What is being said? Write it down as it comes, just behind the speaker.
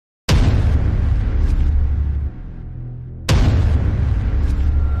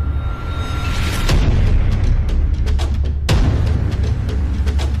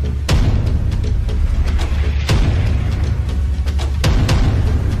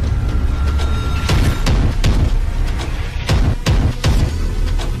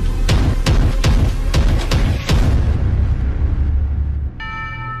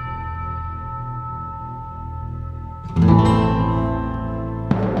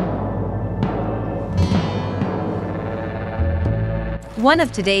One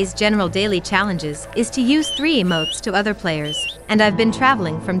of today's general daily challenges is to use 3 emotes to other players, and I've been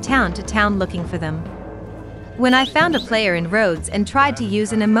traveling from town to town looking for them. When I found a player in Rhodes and tried to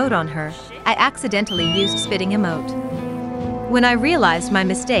use an emote on her, I accidentally used spitting emote. When I realized my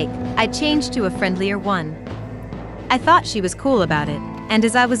mistake, I changed to a friendlier one. I thought she was cool about it, and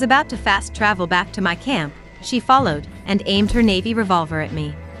as I was about to fast travel back to my camp, she followed and aimed her Navy Revolver at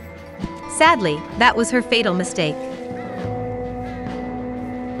me. Sadly, that was her fatal mistake.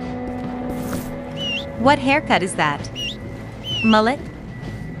 What haircut is that? Mullet?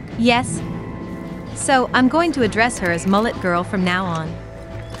 Yes. So, I'm going to address her as Mullet Girl from now on.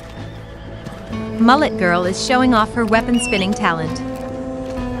 Mullet Girl is showing off her weapon spinning talent.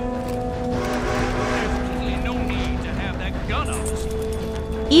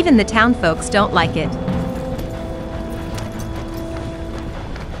 Even the town folks don't like it.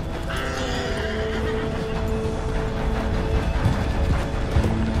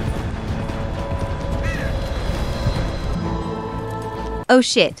 Oh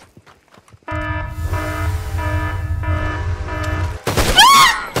shit.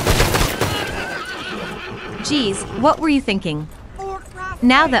 Geez, what were you thinking?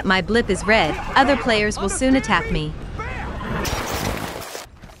 Now that my blip is red, other players will soon attack me.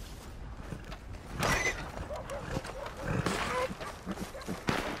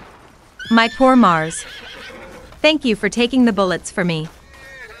 My poor Mars. Thank you for taking the bullets for me.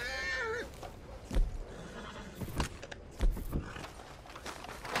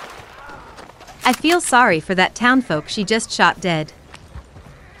 I feel sorry for that townfolk she just shot dead.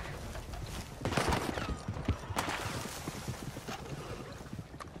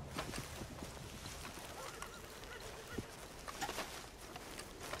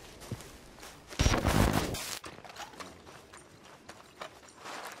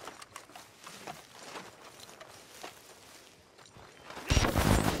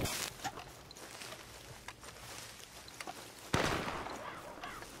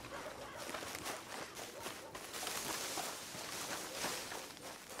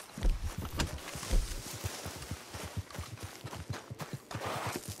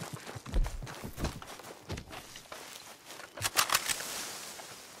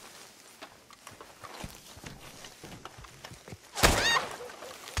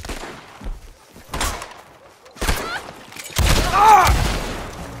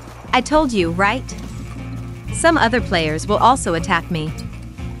 I told you, right? Some other players will also attack me.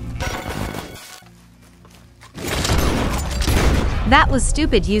 That was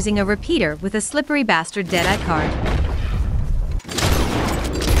stupid using a repeater with a slippery bastard Deadeye card.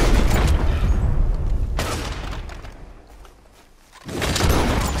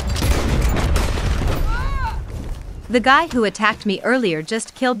 The guy who attacked me earlier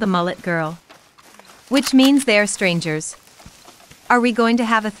just killed the Mullet Girl. Which means they are strangers. Are we going to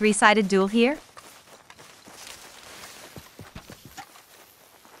have a 3-sided duel here?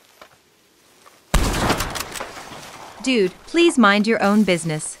 Dude, please mind your own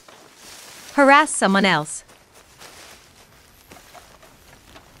business. Harass someone else.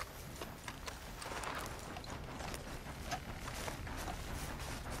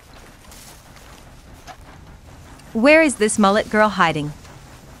 Where is this Mullet Girl hiding?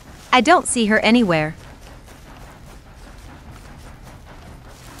 I don't see her anywhere.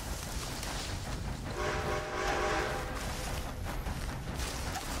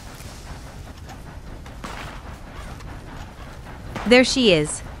 There she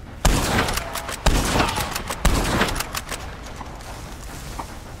is.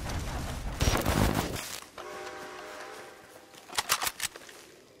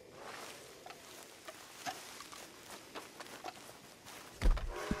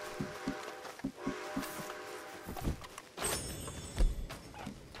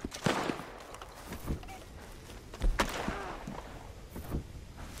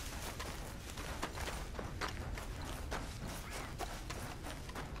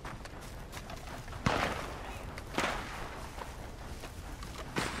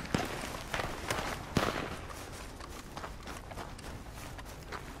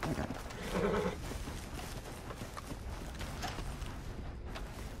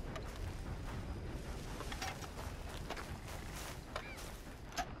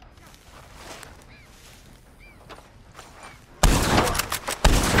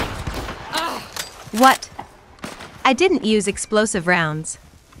 What? I didn't use explosive rounds.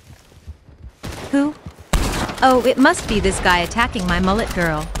 Who? Oh, it must be this guy attacking my Mullet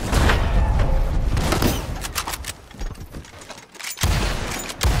Girl.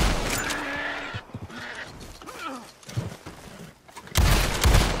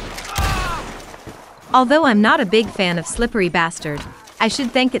 Although I'm not a big fan of Slippery Bastard, I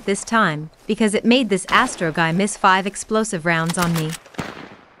should thank it this time, because it made this Astro guy miss 5 explosive rounds on me.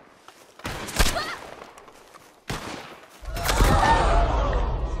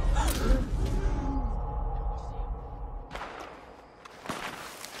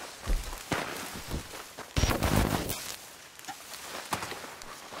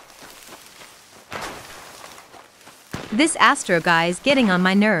 This Astro guy is getting on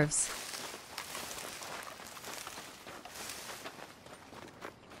my nerves.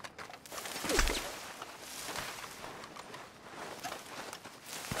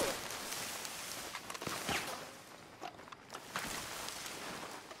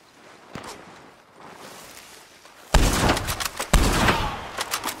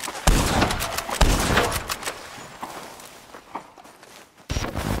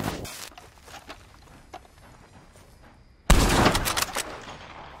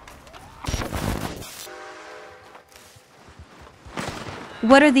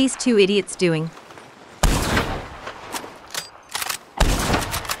 What are these two idiots doing?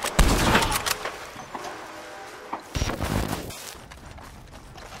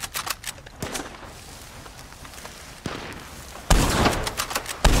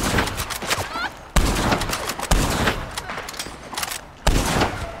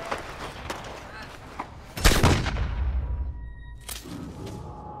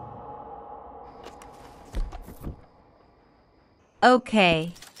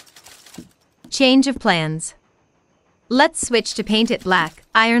 Okay. Change of plans. Let's switch to paint it black,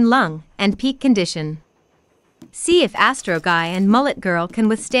 iron lung, and peak condition. See if Astro Guy and Mullet Girl can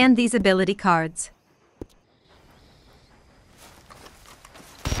withstand these ability cards.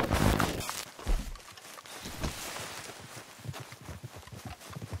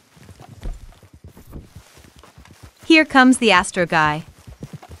 Here comes the Astro Guy.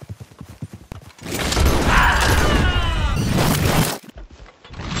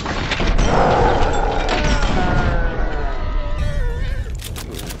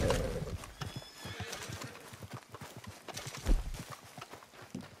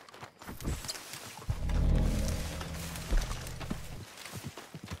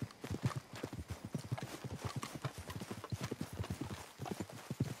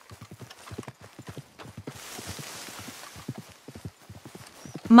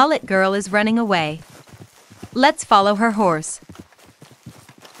 Mullet Girl is running away. Let's follow her horse.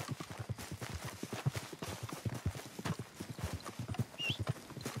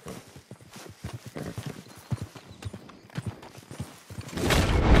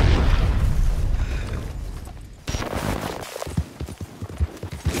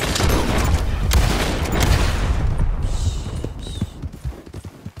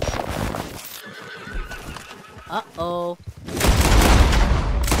 Uh-oh.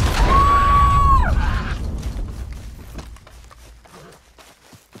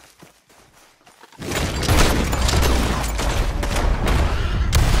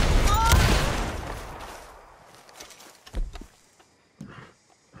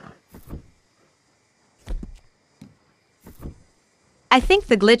 I think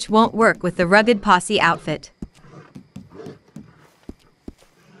the glitch won't work with the Rugged Posse outfit.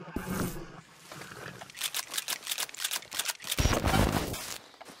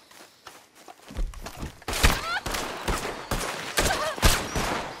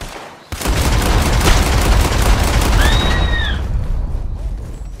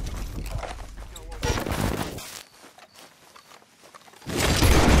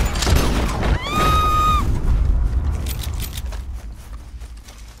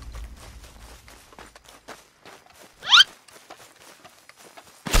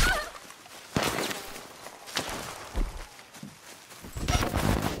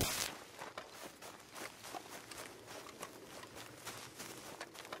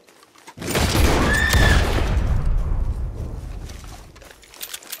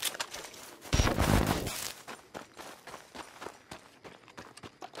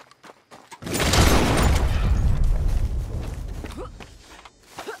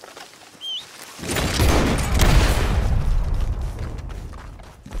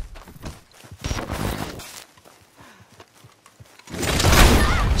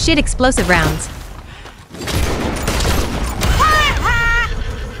 Shit, explosive rounds.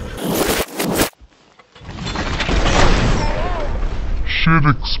 Shit,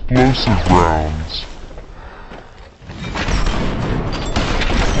 explosive rounds.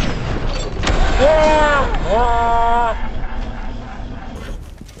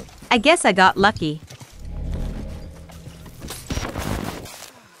 I guess I got lucky.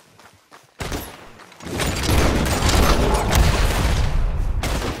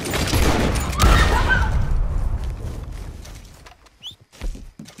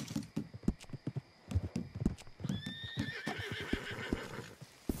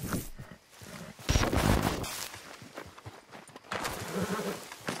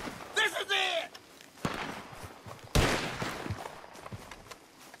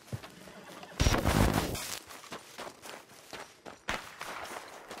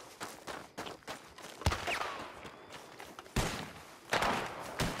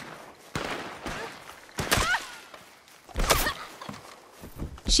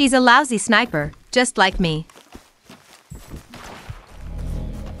 She's a lousy sniper, just like me.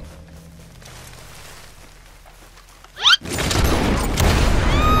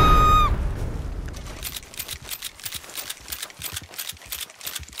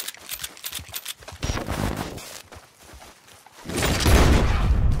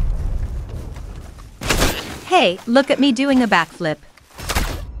 Hey, look at me doing a backflip.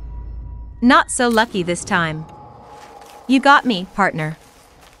 Not so lucky this time. You got me, partner.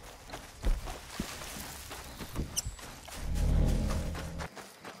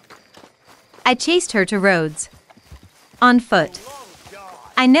 I chased her to Rhodes. On foot.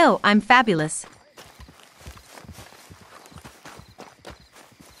 I know, I'm fabulous.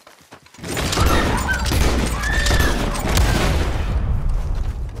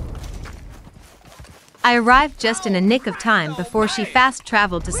 I arrived just in a nick of time before she fast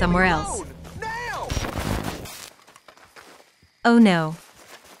traveled to somewhere else. Oh no.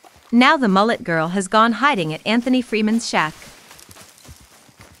 Now the mullet girl has gone hiding at Anthony Freeman's shack.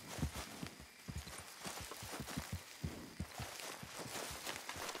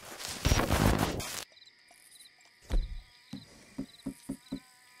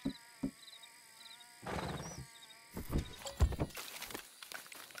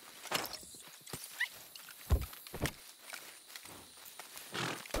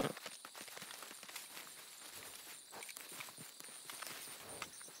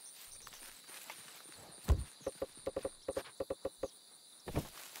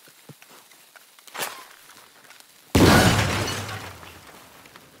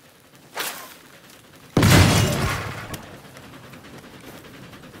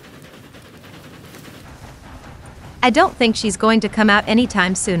 I don't think she's going to come out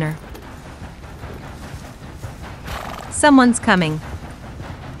anytime sooner. Someone's coming.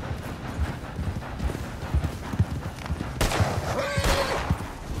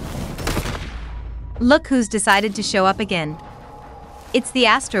 Look who's decided to show up again. It's the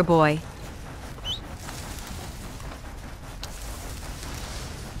Astro Boy.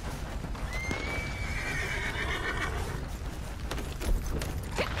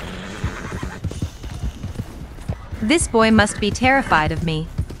 This boy must be terrified of me.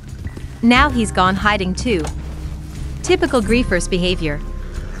 Now he's gone hiding too. Typical griefers behavior.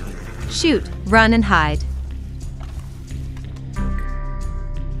 Shoot, run and hide.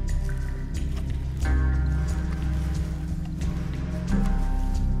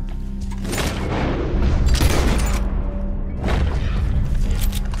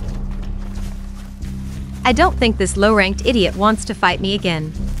 I don't think this low-ranked idiot wants to fight me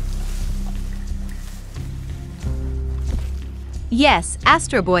again. Yes,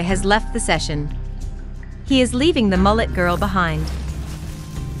 Astro Boy has left the session. He is leaving the mullet girl behind.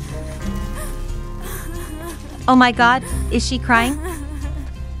 Oh my god, is she crying?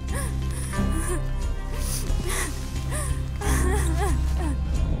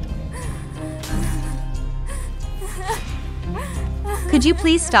 Could you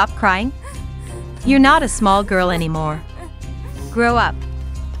please stop crying? You're not a small girl anymore. Grow up.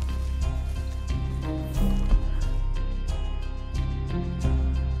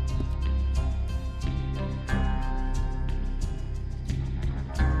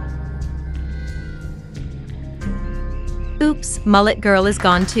 Oops, mullet girl is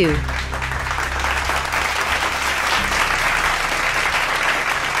gone too.